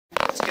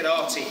it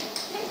arty.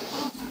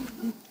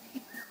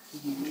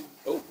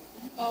 Oh.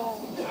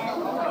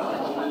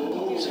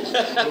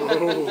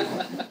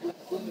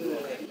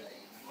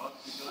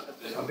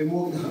 I've been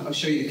walking. I'll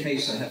show you the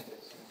case I have.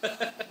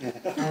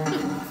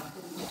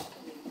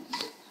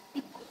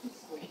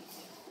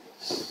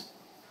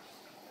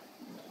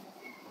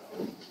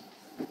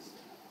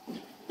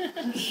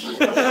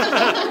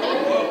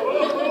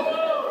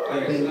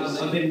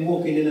 I've been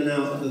walking in and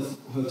out of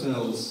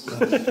hotels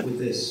with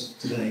this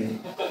today,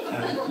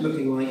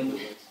 looking like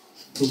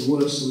the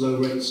worst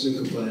low-rate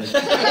snooker player.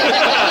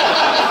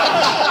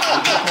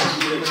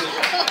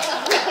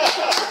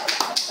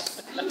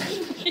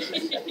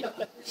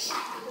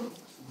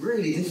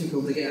 Really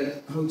difficult to get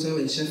a hotel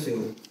in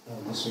Sheffield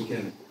this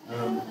weekend.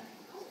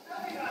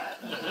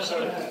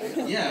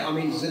 Yeah, I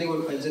mean, has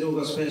anyone got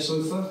a spare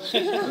sofa?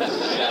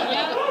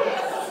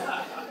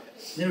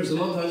 There is a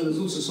lot going on. There's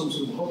also some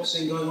sort of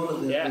boxing going on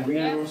at the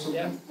arena or something.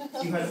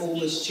 Yeah. You had all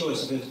this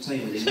choice of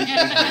entertainment.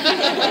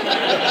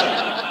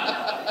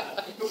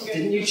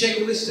 Didn't you check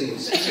the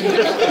listings?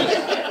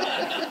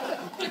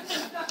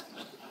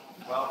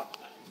 Well,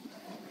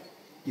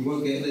 you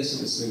won't get this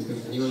in the snooker,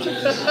 and you won't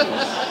get this in the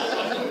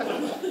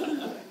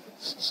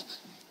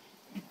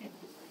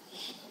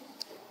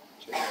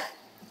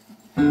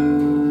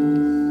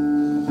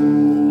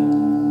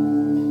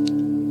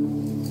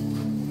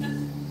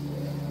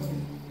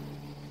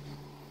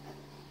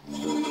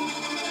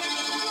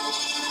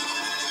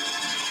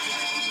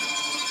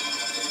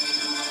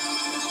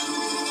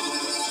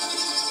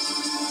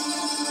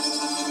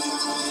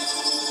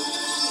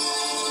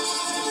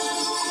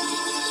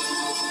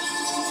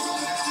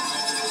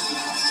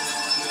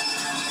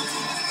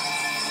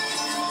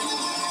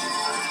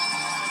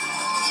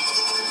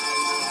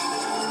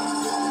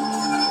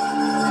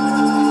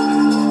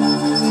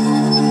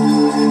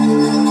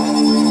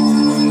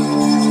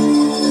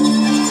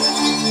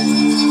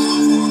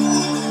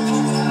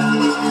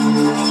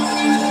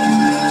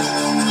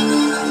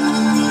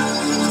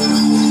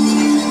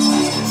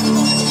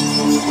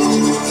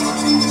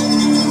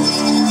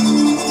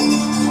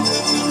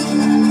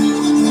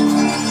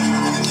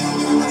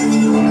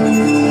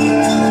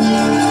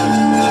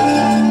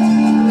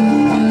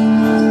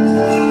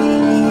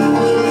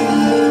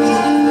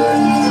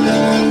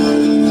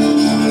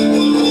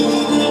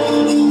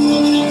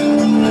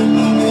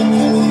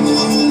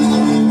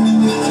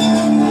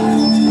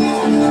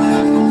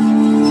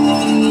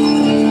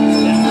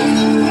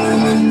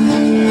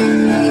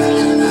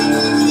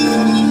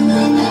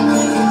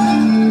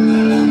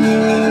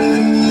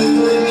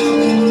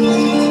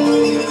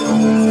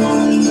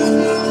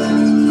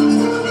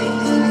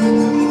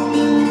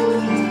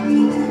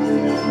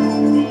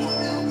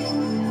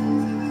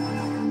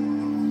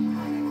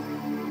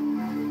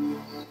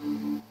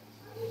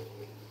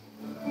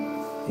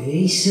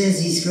He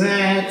says he's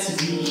glad to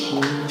be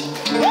here.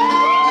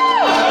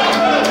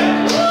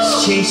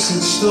 He's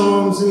chasing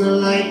storms in the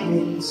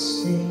lightning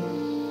state.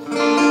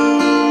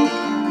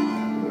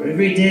 Where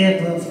every day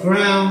above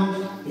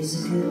ground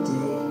is a good day.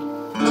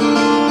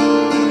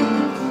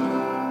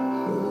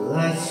 But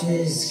life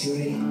is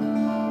great.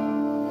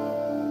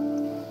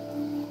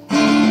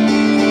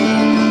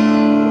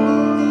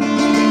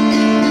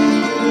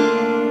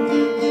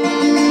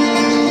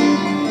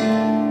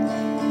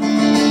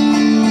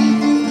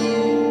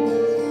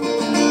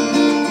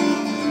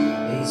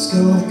 He's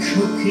got a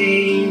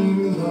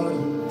cocaine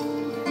body.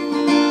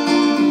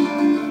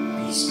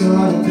 He's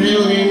got a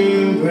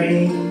building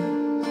brain.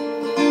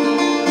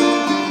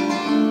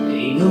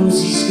 He knows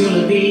he's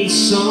gonna be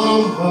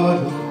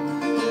somebody.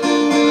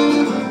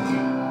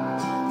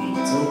 He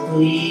don't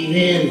believe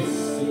in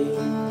fate.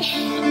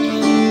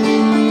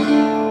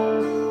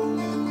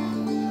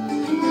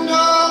 And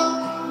all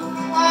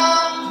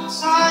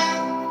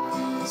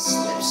time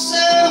slips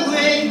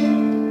away.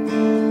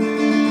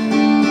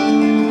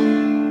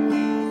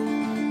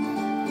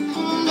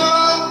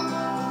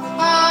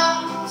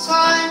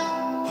 Time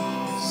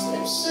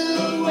slips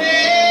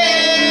away.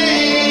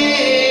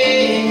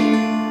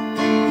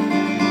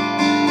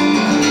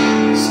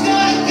 He's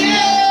got a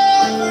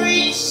girl for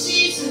each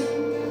season.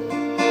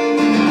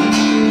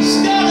 He's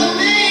got a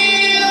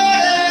maid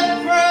order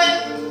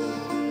bride.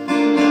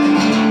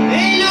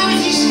 He knows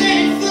he's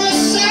headed for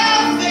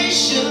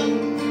salvation.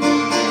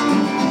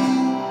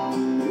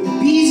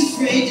 He's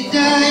afraid to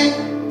die.